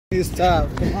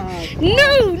Stop. Come on.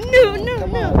 No.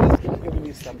 Come on. Let's give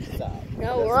me some stuff.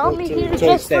 No, Let's we're go only to here toy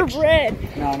just for section.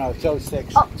 bread. No, toy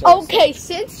section. Okay,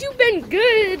 since you've been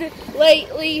good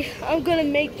lately, I'm gonna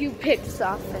make you pick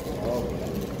something.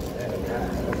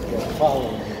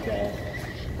 Follow me, Dad.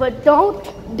 But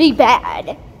don't be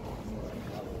bad.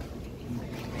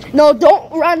 No,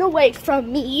 don't run away from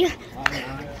me.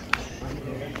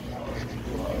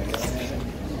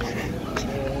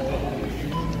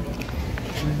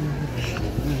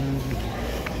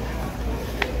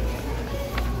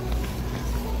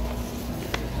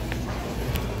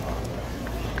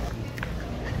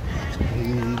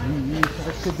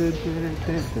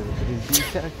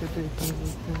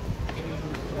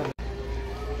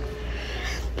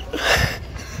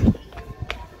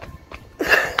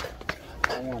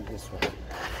 I want this one.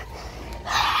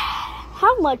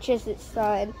 How much is it,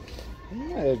 son?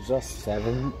 Yeah, it's just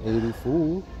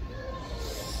 $7.84.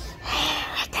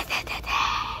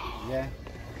 Yeah.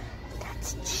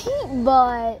 That's cheap,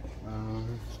 but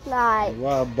like.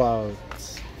 What about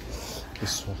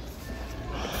this one?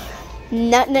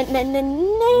 No. This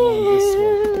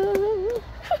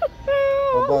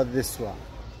What about this one?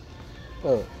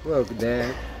 Oh, look,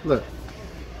 Dad. Look.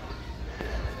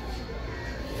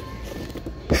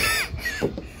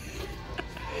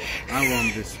 I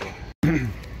want this one.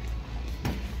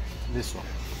 This one.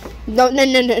 No.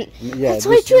 Yeah, that's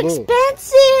way too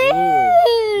expensive.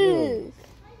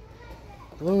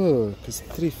 Look, it's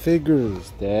 3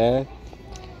 figures, Dad.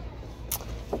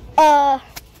 How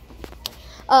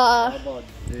How about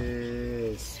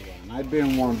this one? I've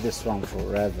been wanting this one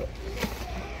forever.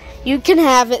 You can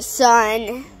have it, son.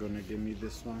 You're gonna give me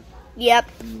this one? Yep.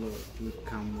 Look,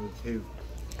 come with who?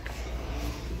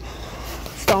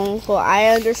 Stone Cold. I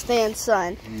understand,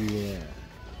 son. Yeah.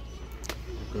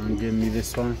 You're gonna give me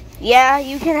this one? Yeah,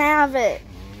 you can have it.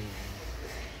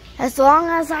 As long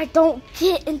as I don't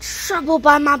get in trouble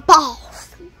by my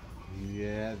boss.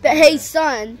 Yeah. But hey,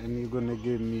 son. And you're gonna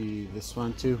give me this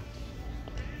one too?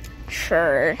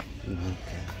 Sure. Okay.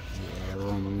 Yeah,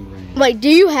 Roman Reigns. Wait, do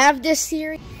you have this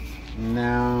series?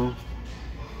 No.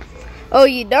 Oh,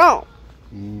 you don't?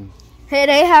 Hey,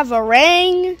 they have a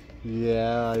ring?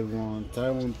 Yeah, I want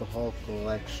the whole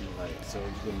collection, like, so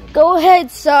it's gonna Go ahead,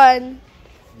 son.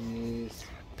 This,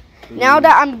 Now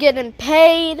that I'm getting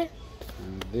paid,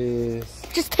 and this,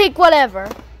 just take whatever.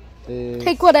 this,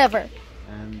 Take whatever.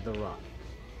 and the rock.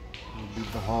 It'll be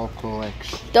the whole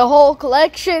collection. The whole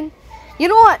collection? You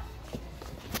know what?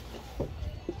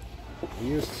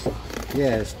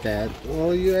 Yes, Dad.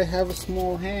 Well, you have a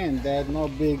small hand, Dad.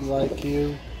 Not big like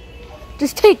you.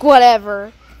 Just take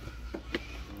whatever.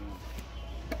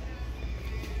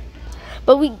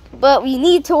 But we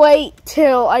need to wait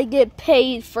till I get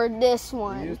paid for this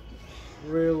one.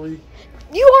 Really?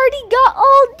 You already got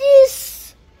all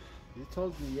this. You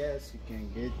told me yes, you can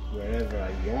get whatever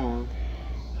I want.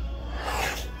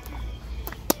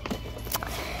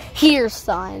 Here,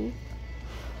 son.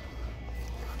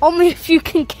 Only if you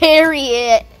can carry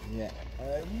it. Yeah.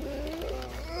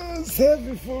 It's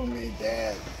heavy for me,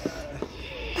 Dad.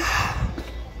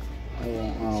 I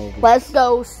want all of it. Let's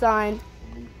go, son.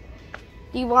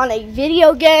 Do you want a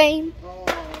video game?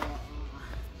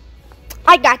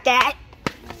 I got that.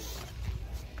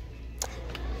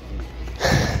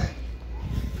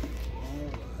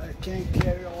 I can't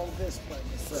carry all this by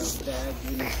myself, Dad.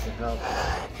 You need to help me.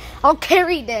 I'll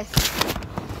carry this.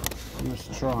 I'm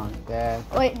strong, Dad.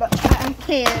 Wait, but I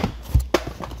can't.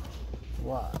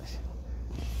 Why?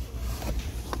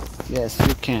 Yes,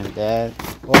 you can, Dad.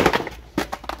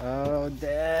 Oh,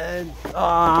 Dad.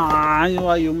 Ah,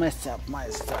 why you mess up my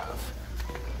stuff?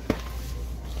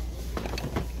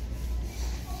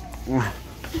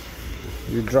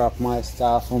 You dropped my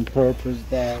stuff on purpose,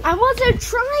 Dad. I wasn't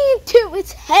trying to.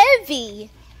 It's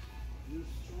heavy.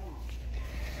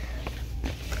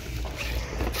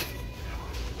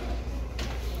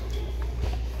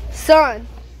 Son,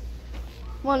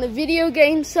 want a video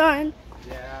game, son?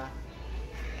 Yeah.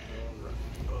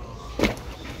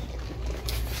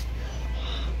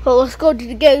 Well, let's go to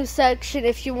the game section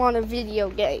if you want a video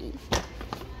game.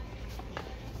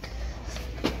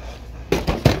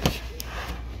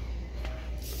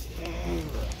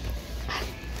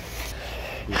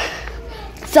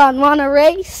 Son, want to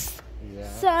race? Yeah.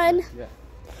 Son? Yeah.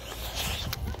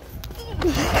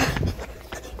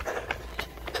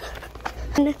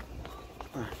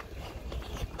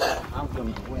 I'm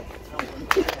gonna win.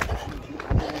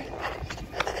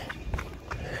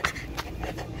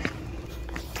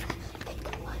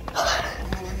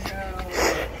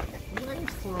 Wait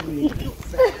for me. Too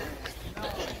fast. No.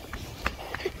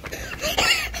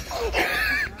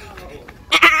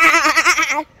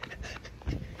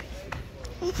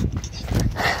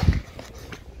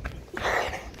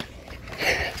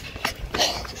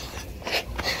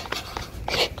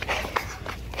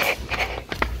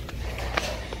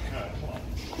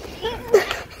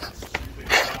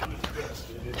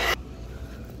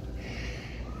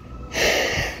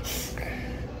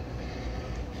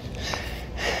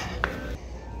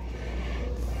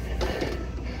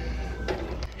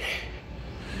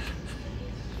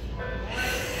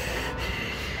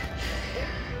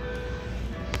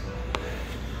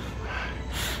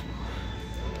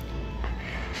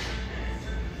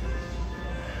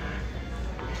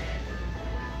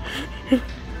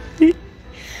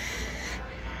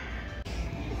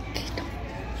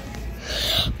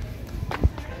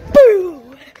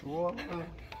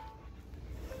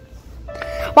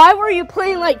 Why were you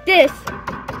playing like this?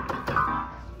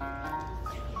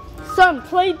 Son,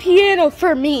 play piano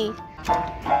for me.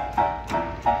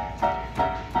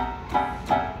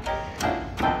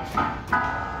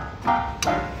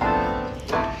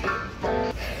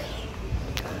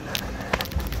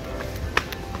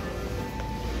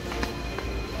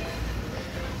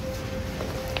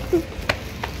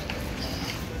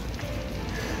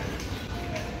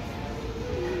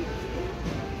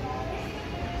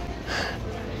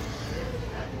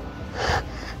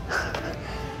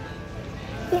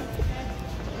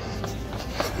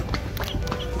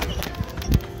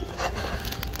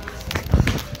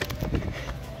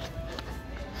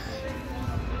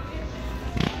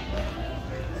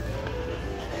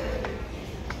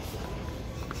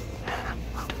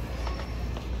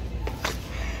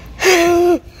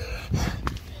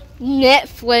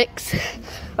 Netflix.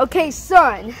 Okay,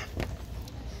 son.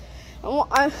 You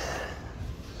have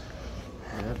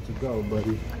to go,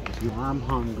 buddy. I'm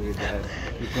hungry, Dad.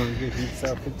 You gonna get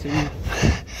yourself a tea?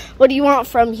 What do you want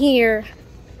from here?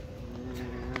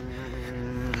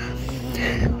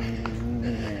 Yeah,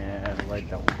 like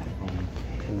that one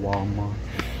from Walmart.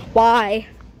 Why?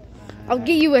 I'll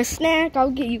get you a snack.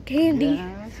 I'll get you candy.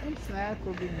 Yeah, some snack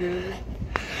will be good.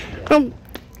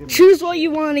 Choose what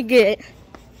you want to get.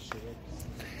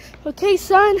 Okay,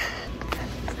 son.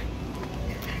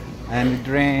 And a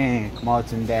drink,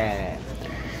 Martin Dad.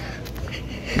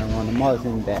 I want a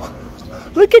Martin Dad.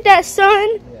 Look at that,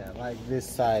 son. Yeah, like this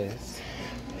size.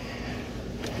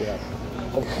 Yeah.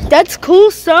 That's cool,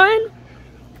 son.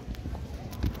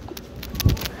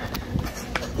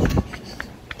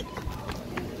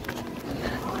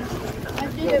 I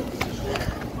do.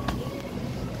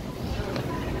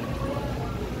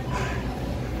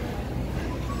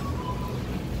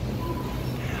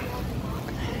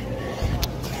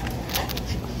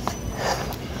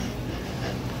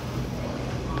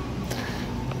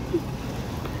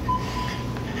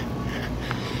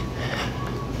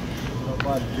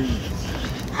 What these?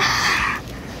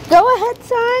 Go ahead,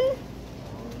 son.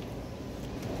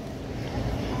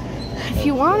 If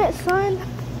you want it, son.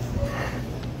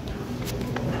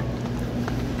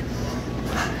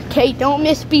 Okay, don't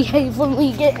misbehave when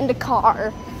we get in the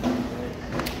car.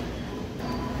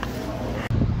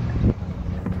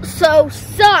 So,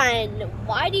 son,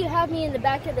 why do you have me in the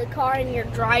back of the car and you're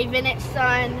driving it,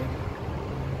 son?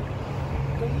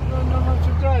 You don't know how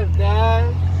to drive,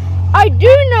 Dad. I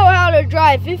do know how to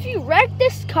drive. If you wreck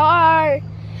this car,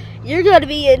 you're going to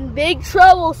be in big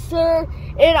trouble, sir.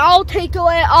 And I'll take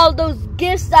away all those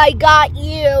gifts I got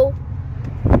you.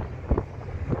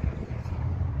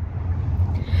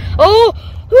 Oh,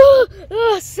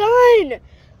 son.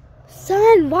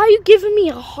 Son, why are you giving me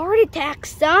a heart attack,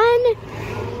 son?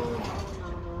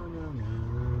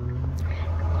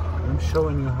 I'm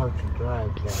showing you how to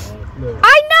drive, Dad. Look.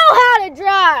 I know how to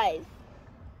drive.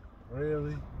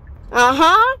 Really?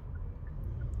 Uh-huh.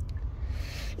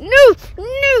 No.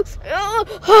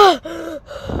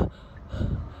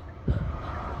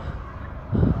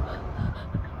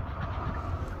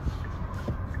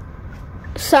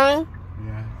 Son,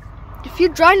 Yeah. if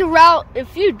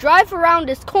you drive around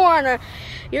this corner,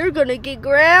 you're gonna get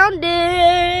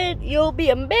grounded. You'll be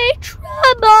in big trouble.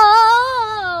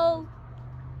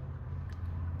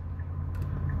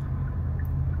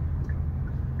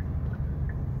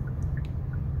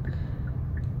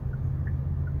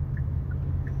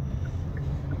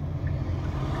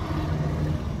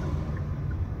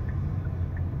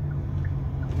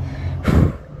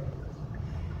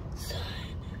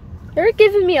 You're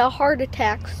giving me a heart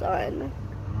attack, son.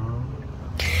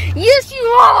 Yes, you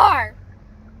are!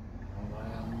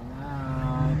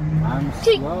 I'm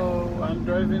slow. I'm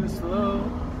driving slow.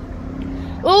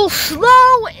 Well,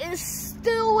 slow is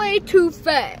still way too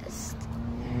fast.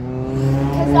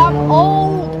 Because I'm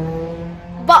old.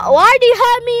 But why do you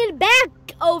have me in the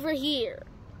back over here?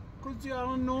 Because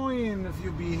you're annoying if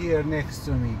you be here next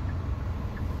to me.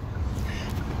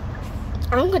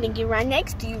 I'm going to get right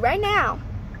next to you right now,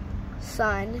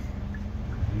 son.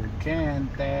 You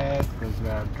can't, Dad, because we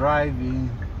are driving.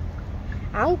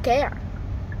 I don't care,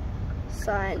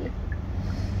 son.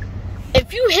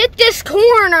 If you hit this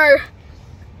corner,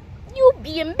 you'll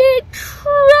be in big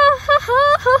trouble.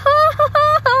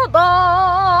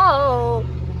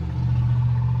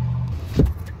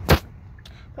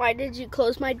 Why did you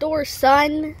close my door,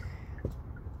 son?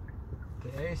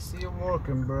 The AC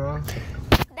working, bro.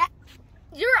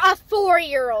 You're a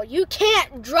 4-year-old. You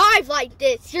can't drive like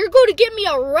this. You're going to get me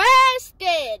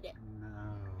arrested. No.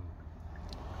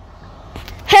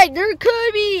 Hey, there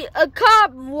could be a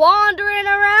cop wandering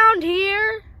around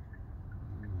here.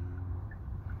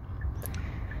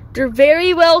 You're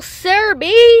very well, sir,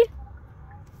 B.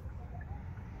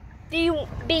 Do you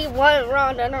be one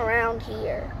running around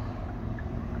here?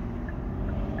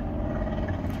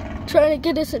 Trying to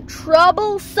get us in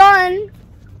trouble, son.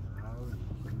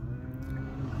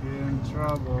 Get in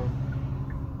trouble.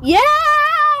 Yeah,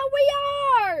 we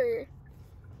are.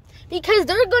 Because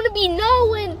they're going to be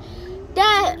knowing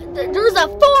that there's a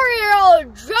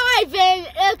 4-year-old driving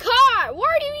a car. Where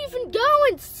are you even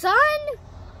going, son?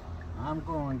 I'm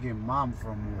going to get mom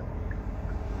from you.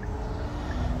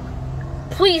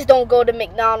 Please don't go to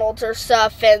McDonald's or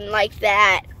something like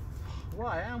that.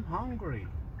 Why? I'm hungry.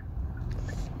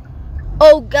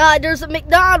 Oh, God, there's a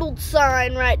McDonald's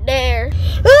sign right there.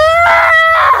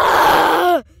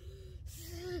 Ah!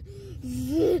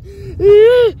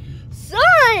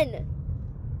 Son!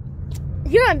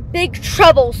 You're in big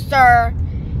trouble, sir.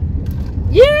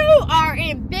 You are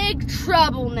in big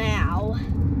trouble now.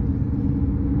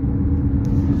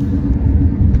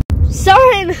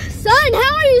 Son,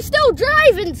 how are you still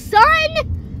driving, son?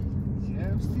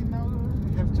 Yeah, see, now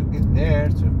we have to get there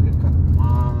to pick up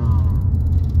mom.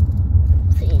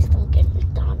 Please don't get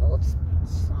McDonald's,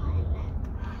 son.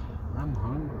 I'm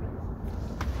hungry.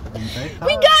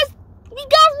 We got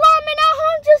ramen at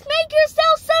home. Just make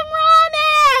yourself some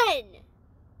ramen.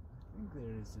 I think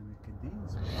there is a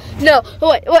Nicodines. No,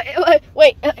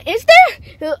 wait. Is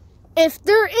there? If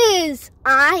there is,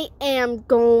 I am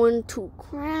going to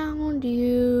ground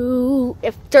you.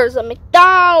 If there's a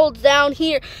McDonald's down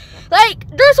here, like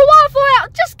there's a Waffle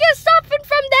House, just get something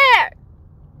from there.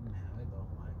 No, I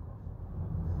don't like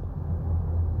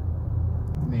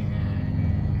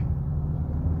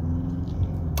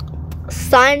it.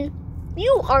 Son,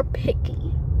 you are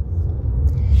picky.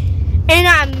 And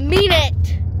I mean it.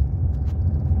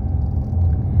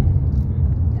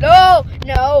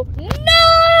 No.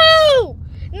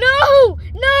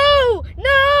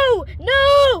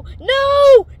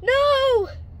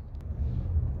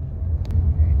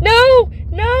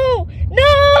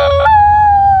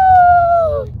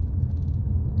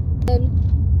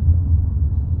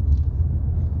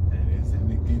 There is a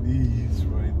Nicodines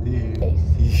right there.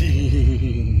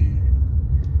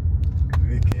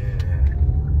 Look at it.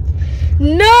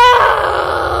 No!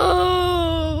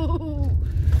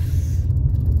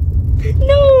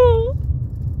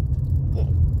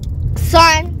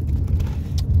 Son,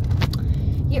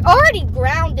 you're already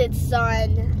grounded, son.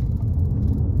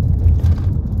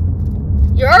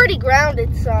 You're already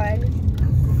grounded, son.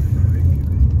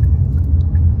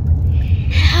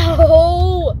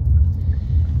 No!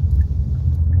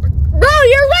 Bro,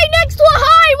 you're right next to a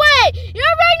highway!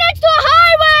 You're right next to a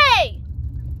highway!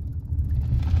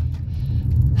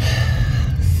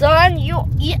 Son,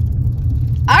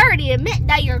 I already admit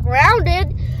that you're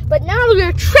grounded, but now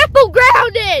you're triple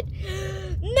grounded!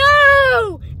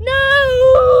 No!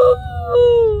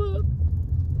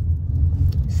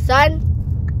 Son,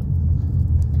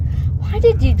 why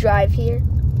did you drive here?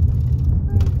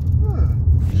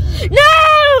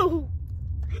 No!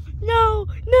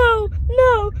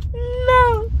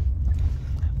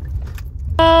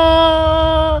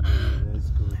 Let's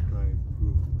go drive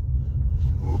through.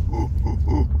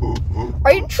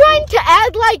 Are you trying to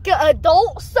act like an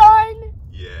adult, son?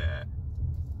 Yeah.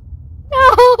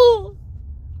 No!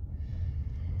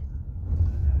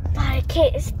 But I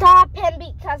can't stop him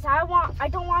because I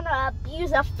don't want to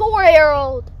abuse a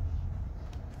 4-year-old.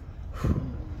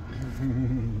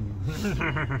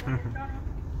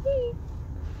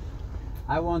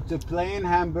 I want a plain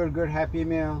hamburger Happy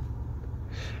Meal.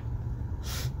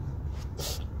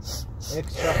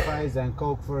 Extra fries and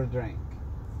Coke for a drink.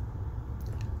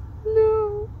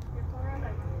 No.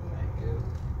 Thank you.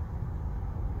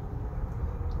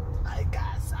 I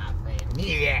got something.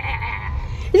 Yeah.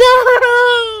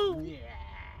 No! Yeah.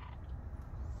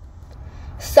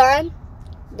 Son,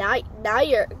 now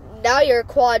you're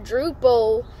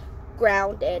quadruple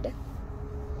grounded.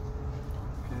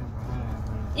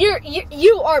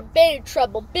 You are big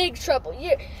trouble.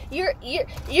 You're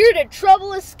the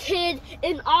troublest kid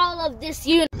in all of this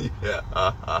universe.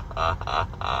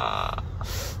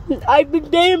 I've been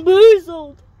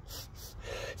bamboozled.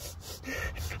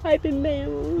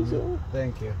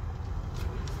 Thank you.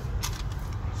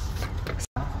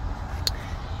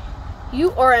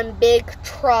 You are in big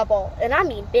trouble, and I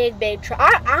mean big trouble.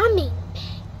 I mean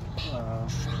big trouble.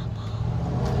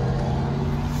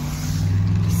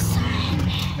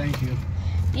 Thank you.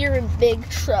 You're in big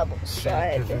trouble,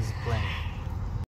 son. This is plain.